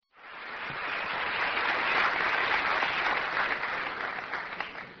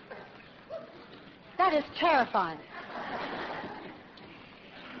That is terrifying.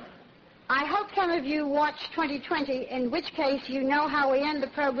 I hope some of you watch 2020, in which case you know how we end the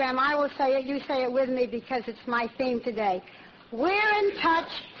program. I will say it, you say it with me because it's my theme today. We're in touch,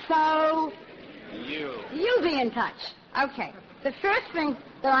 so you be in touch. Okay. The first thing,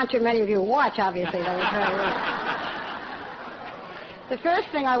 there aren't too many of you who watch, obviously. That was very rude. The first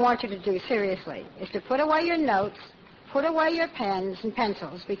thing I want you to do, seriously, is to put away your notes, put away your pens and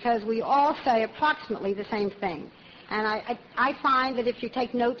pencils, because we all say approximately the same thing. And I find that if you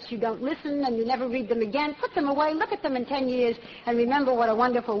take notes, you don't listen and you never read them again. Put them away, look at them in 10 years, and remember what a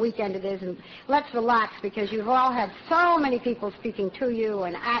wonderful weekend it is. And let's relax, because you've all had so many people speaking to you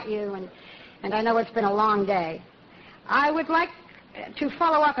and at you, and I know it's been a long day. I would like to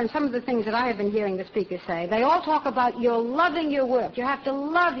follow up on some of the things that I have been hearing the speakers say. They all talk about you're loving your work. You have to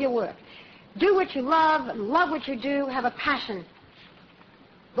love your work. Do what you love what you do, have a passion.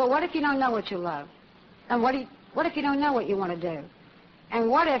 But what if you don't know what you love? And what if you don't know what you want to do? And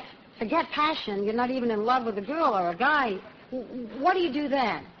what if, forget passion, you're not even in love with a girl or a guy? What do you do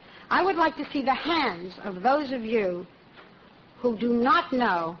then? I would like to see the hands of those of you who do not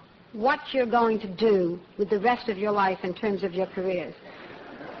know what you're going to do with the rest of your life in terms of your careers.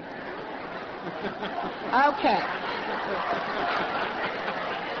 Okay.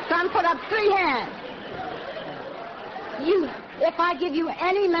 Some put up 3 hands. If I give you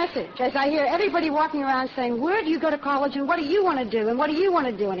any message, as I hear everybody walking around saying, where do you go to college and what do you want to do and what do you want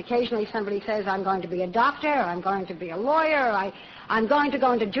to do? And occasionally somebody says, I'm going to be a doctor, or I'm going to be a lawyer, or I'm going to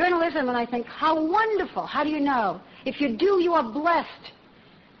go into journalism, and I think, how wonderful. How do you know? If you do, you are blessed.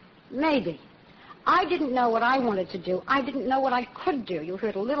 Maybe. I didn't know what I wanted to do. I didn't know what I could do. You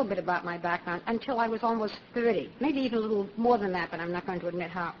heard a little bit about my background until I was almost 30. Maybe even a little more than that, but I'm not going to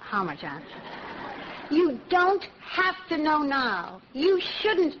admit how much I. You don't have to know now. You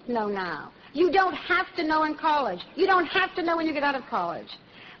shouldn't know now. You don't have to know in college. You don't have to know when you get out of college.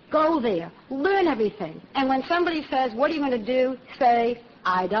 Go there. Learn everything. And when somebody says, what are you going to do? Say,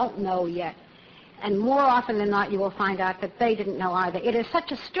 I don't know yet. And more often than not, you will find out that they didn't know either. It is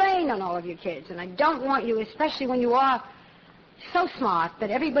such a strain on all of you kids, and I don't want you, especially when you are so smart,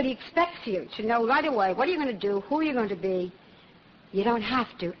 that everybody expects you to know right away what are you going to do, who are you going to be. You don't have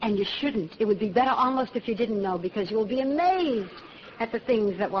to, and you shouldn't. It would be better almost if you didn't know, because you will be amazed at the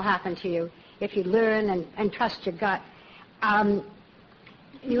things that will happen to you if you learn and trust your gut.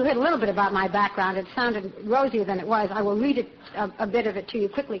 You heard a little bit about my background. It sounded rosier than it was. I will read a bit of it to you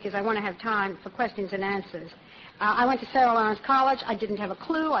quickly because I want to have time for questions and answers. I went to Sarah Lawrence College. I didn't have a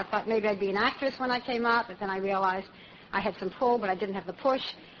clue. I thought maybe I'd be an actress when I came out, but then I realized I had some pull, but I didn't have the push.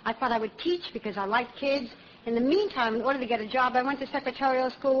 I thought I would teach because I liked kids. In the meantime, in order to get a job, I went to secretarial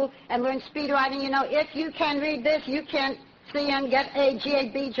school and learned speed writing. You know, if you can read this, you can see and get a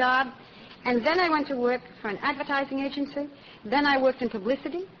GAB job. And then I went to work for an advertising agency. Then I worked in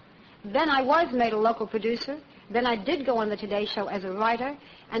publicity. Then I was made a local producer. Then I did go on the Today Show as a writer.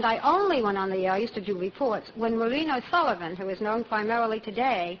 And I only went on the air, I used to do reports, when Maureen O'Sullivan, who is known primarily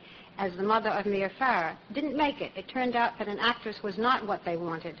today as the mother of Mia Farrow, didn't make it. It turned out that an actress was not what they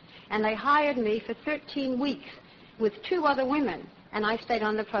wanted. And they hired me for 13 weeks with 2 other women. And I stayed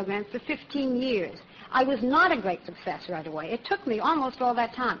on the program for 15 years. I was not a great success right away. It took me almost all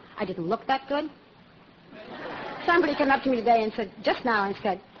that time. I didn't look that good. Somebody came up to me today and said, just now, and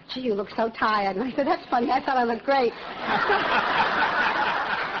said, gee, you look so tired. And I said, that's funny. I thought I looked great.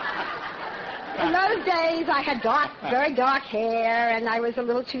 In those days, I had very dark hair, and I was a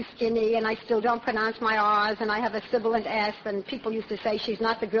little too skinny, and I still don't pronounce my R's, and I have a sibilant S, and people used to say, she's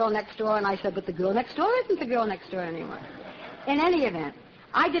not the girl next door, and I said, but the girl next door isn't the girl next door anymore. In any event,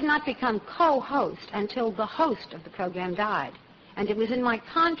 I did not become co-host until the host of the program died, and it was in my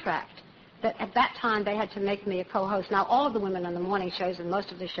contract that at that time they had to make me a co-host. Now, all of the women on the morning shows and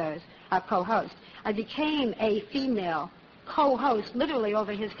most of the shows are co-hosts. I became a female co-host literally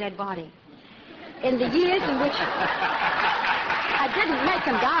over his dead body. In the years in which I didn't make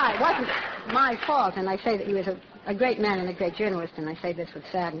him die, it wasn't my fault, and I say that he was a great man and a great journalist, and I say this with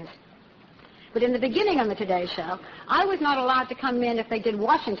sadness. But in the beginning on the Today Show, I was not allowed to come in if they did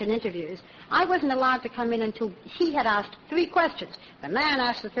Washington interviews. I wasn't allowed to come in until he had asked 3 questions. The man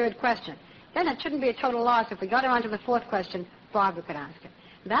asked the 3rd question. Then it shouldn't be a total loss if we got around to the 4th question, Barbara could ask it.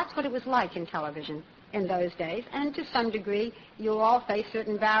 That's what it was like in television in those days, and to some degree, you'll all face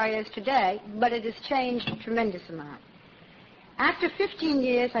certain barriers today, but it has changed a tremendous amount. After 15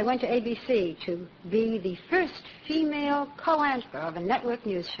 years, I went to ABC to be the first female co-anchor of a network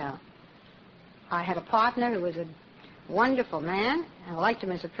news show. I had a partner who was a wonderful man, and I liked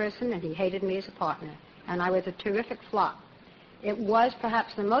him as a person, and he hated me as a partner, and I was a terrific flop. It was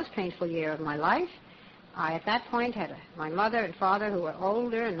perhaps the most painful year of my life, I, at that point, had my mother and father who were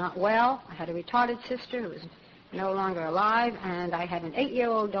older and not well. I had a retarded sister who was no longer alive, and I had an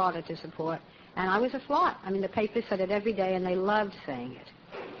 8-year-old daughter to support, and I was a flop. I mean, the papers said it every day, and they loved saying it.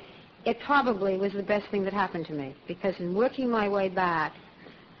 It probably was the best thing that happened to me, because in working my way back,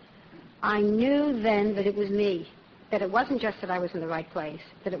 I knew then that it was me, that it wasn't just that I was in the right place,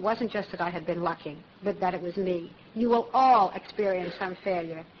 that it wasn't just that I had been lucky, but that it was me. You will all experience some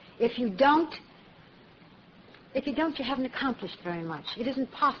failure. If you don't, you haven't accomplished very much. It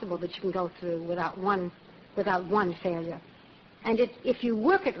isn't possible that you can go through without one failure. And if you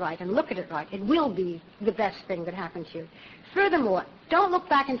work it right and look at it right, it will be the best thing that happened to you. Furthermore, don't look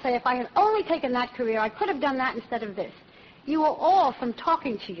back and say, if I had only taken that career, I could have done that instead of this. You are all, from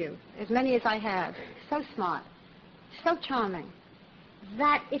talking to you, as many as I have, so smart, so charming,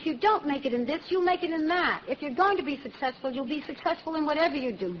 that if you don't make it in this, you'll make it in that. If you're going to be successful, you'll be successful in whatever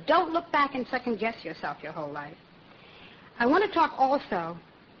you do. Don't look back and second-guess yourself your whole life. I want to talk also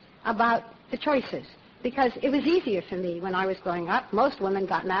about the choices, because it was easier for me when I was growing up. Most women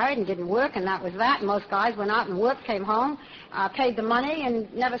got married and didn't work, and that was that. Most guys went out and worked, came home, paid the money,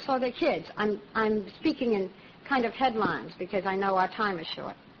 and never saw their kids. I'm speaking in kind of headlines because I know our time is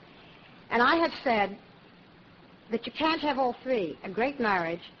short. And I have said that you can't have all three, a great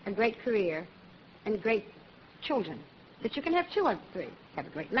marriage, a great career, and great children. That you can have two of the three. Have a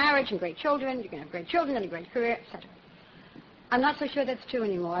great marriage and great children, you can have great children and a great career, etc. I'm not so sure that's true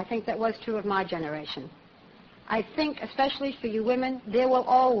anymore. I think that was true of my generation. I think, especially for you women, there will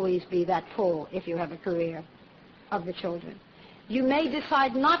always be that pull, if you have a career, of the children. You may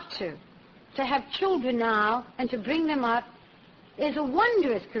decide not to. To have children now and to bring them up is a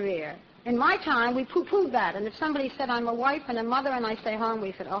wondrous career. In my time, we poo-pooed that. And if somebody said, I'm a wife and a mother and I stay home,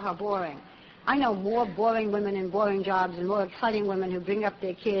 we said, oh, how boring. I know more boring women in boring jobs and more exciting women who bring up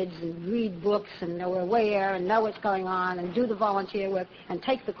their kids and read books and know where and know what's going on and do the volunteer work and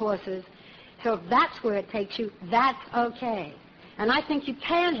take the courses. So if that's where it takes you, that's okay. And I think you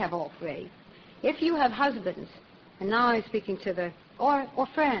can have all three. If you have husbands, and now I'm speaking to the, or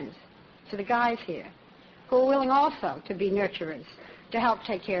friends, to the guys here, who are willing also to be nurturers, to help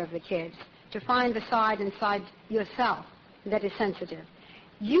take care of the kids, to find the side inside yourself that is sensitive.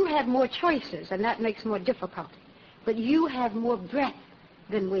 You have more choices, and that makes more difficulty. But you have more breadth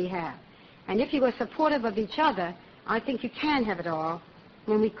than we have. And if you are supportive of each other, I think you can have it all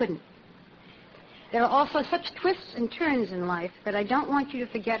when we couldn't. There are also such twists and turns in life that I don't want you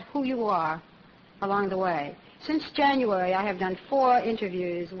to forget who you are along the way. Since January, I have done 4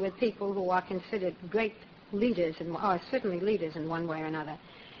 interviews with people who are considered great leaders, and are certainly leaders in one way or another.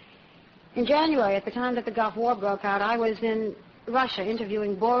 In January, at the time that the Gulf War broke out, I was in Russia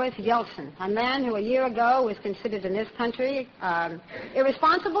interviewing Boris Yeltsin, a man who a year ago was considered in this country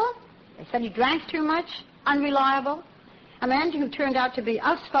irresponsible. They said he drank too much, unreliable, a man who turned out to be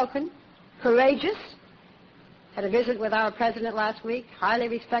outspoken, courageous, had a visit with our president last week, highly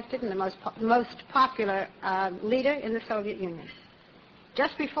respected and the most popular leader in the Soviet Union.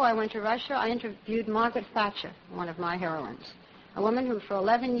 Just before I went to Russia, I interviewed Margaret Thatcher, one of my heroines, a woman who for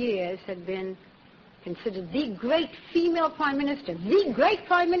 11 years had been considered the great female prime minister, the great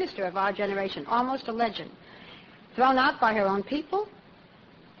prime minister of our generation, almost a legend. Thrown out by her own people,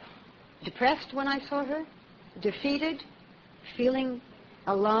 depressed when I saw her, defeated, feeling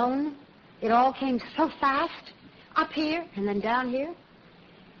alone. It all came so fast, up here and then down here.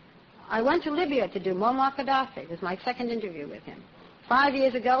 I went to Libya to do Muammar Gaddafi. It was my second interview with him. 5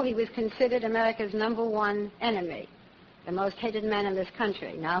 years ago, he was considered America's #1 enemy, the most hated man in this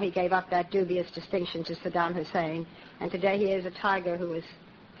country. Now he gave up that dubious distinction to Saddam Hussein, and today he is a tiger who is,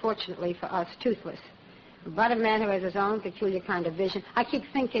 fortunately for us, toothless, but a man who has his own peculiar kind of vision. I keep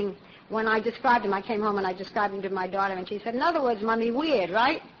thinking, when I described him, I came home and I described him to my daughter, and she said, in other words, Mommy, weird,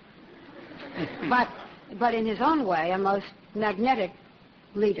 right? But in his own way, a most magnetic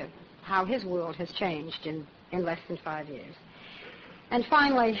leader, how his world has changed in less than 5 years. And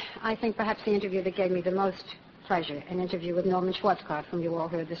finally, I think perhaps the interview that gave me the most pleasure, an interview with Norman Schwarzkopf, whom you all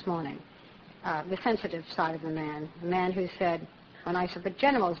heard this morning, the sensitive side of the man who said, when I said, but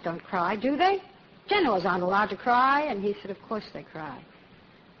generals don't cry, do they? Generals aren't allowed to cry. And he said, of course they cry.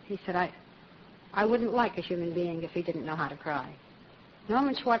 He said, I wouldn't like a human being if he didn't know how to cry.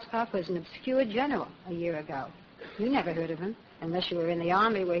 Norman Schwarzkopf was an obscure general a year ago. You never heard of him, unless you were in the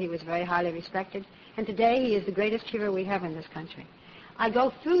Army, where he was very highly respected. And today he is the greatest hero we have in this country. I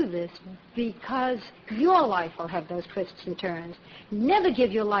go through this because your life will have those twists and turns. Never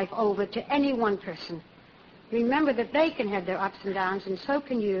give your life over to any one person. Remember that they can have their ups and downs, and so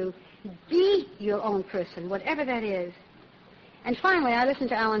can you. Be your own person, whatever that is. And finally, I listened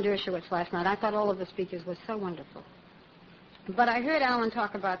to Alan Dershowitz last night. I thought all of the speakers were so wonderful. But I heard Alan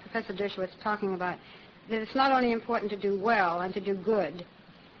talk about, Professor Dershowitz talking about, that it's not only important to do well and to do good,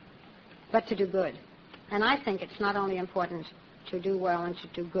 but to do good. And I think it's not only important to do well and to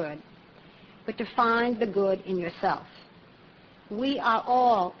do good, but to find the good in yourself. We are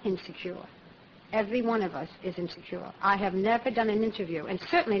all insecure. Every one of us is insecure. I have never done an interview, and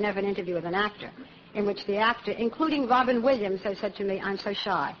certainly never an interview with an actor, in which the actor, including Robin Williams, has said to me, I'm so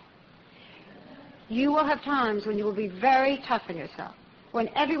shy. You will have times when you will be very tough on yourself, when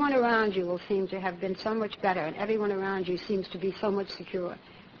everyone around you will seem to have been so much better, and everyone around you seems to be so much secure,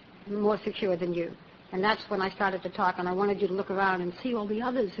 more secure than you. And that's when I started to talk, and I wanted you to look around and see all the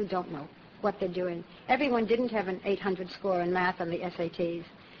others who don't know what they're doing. Everyone didn't have an 800 score in math on the SATs.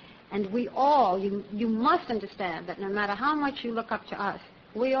 And we all, you must understand that no matter how much you look up to us,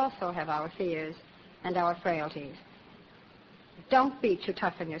 we also have our fears and our frailties. Don't be too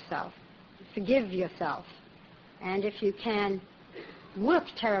tough on yourself. Forgive yourself. And if you can, work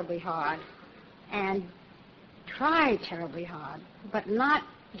terribly hard and try terribly hard, but not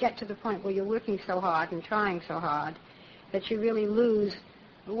get to the point where you're working so hard and trying so hard that you really lose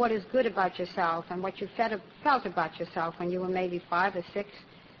what is good about yourself and what you felt about yourself when you were maybe 5 or 6.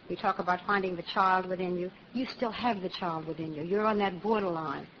 We talk about finding the child within you. You still have the child within you. You're on that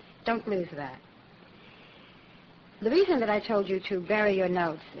borderline. Don't lose that. The reason that I told you to bury your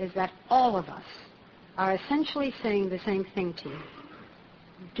notes is that all of us are essentially saying the same thing to you.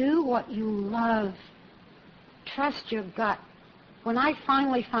 Do what you love. Trust your gut. When I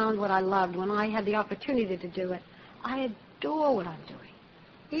finally found what I loved, when I had the opportunity to do it, I adore what I'm doing.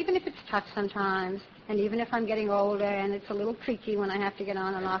 Even if it's tough sometimes, and even if I'm getting older and it's a little creaky when I have to get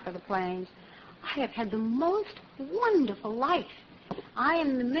on and off of the planes, I have had the most wonderful life. I am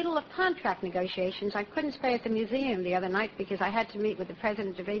in the middle of contract negotiations. I couldn't stay at the museum the other night because I had to meet with the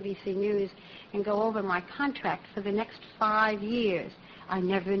president of ABC News and go over my contract for the next 5 years. I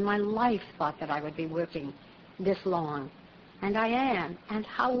never in my life thought that I would be working this long. And I am. And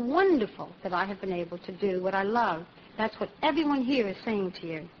how wonderful that I have been able to do what I love. That's what everyone here is saying to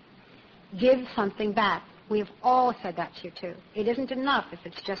you. Give something back. We have all said that to you, too. It isn't enough if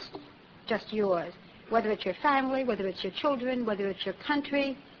it's just yours. Whether it's your family, whether it's your children, whether it's your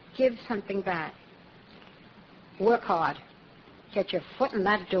country, give something back. Work hard. Get your foot in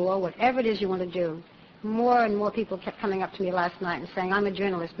that door, whatever it is you want to do. More and more people kept coming up to me last night and saying, I'm a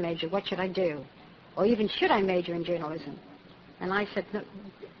journalist major. What should I do? Or even, should I major in journalism? And I said, no,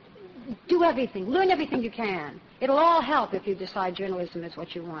 do everything. Learn everything you can. It'll all help if you decide journalism is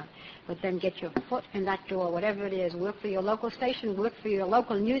what you want. But then get your foot in that door, whatever it is. Work for your local station. Work for your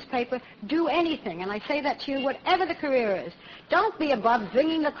local newspaper. Do anything. And I say that to you, whatever the career is. Don't be above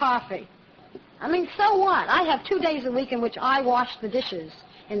bringing the coffee. I mean, so what? I have 2 days a week in which I wash the dishes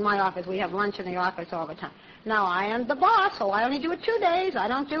in my office. We have lunch in the office all the time. Now, I am the boss, so I only do it 2 days. I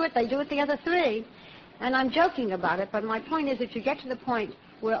don't do it. They do it the other 3. And I'm joking about it, but my point is if you get to the point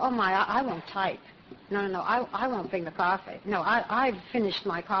where, oh, my, I won't type. No, I won't bring the coffee. No, I've finished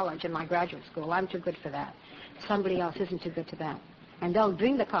my college and my graduate school. I'm too good for that. Somebody else isn't too good to that. And they'll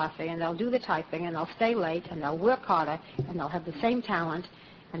bring the coffee, and they'll do the typing, and they'll stay late, and they'll work harder, and they'll have the same talent,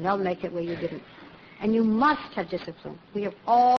 and they'll make it where you didn't. And you must have discipline. We have all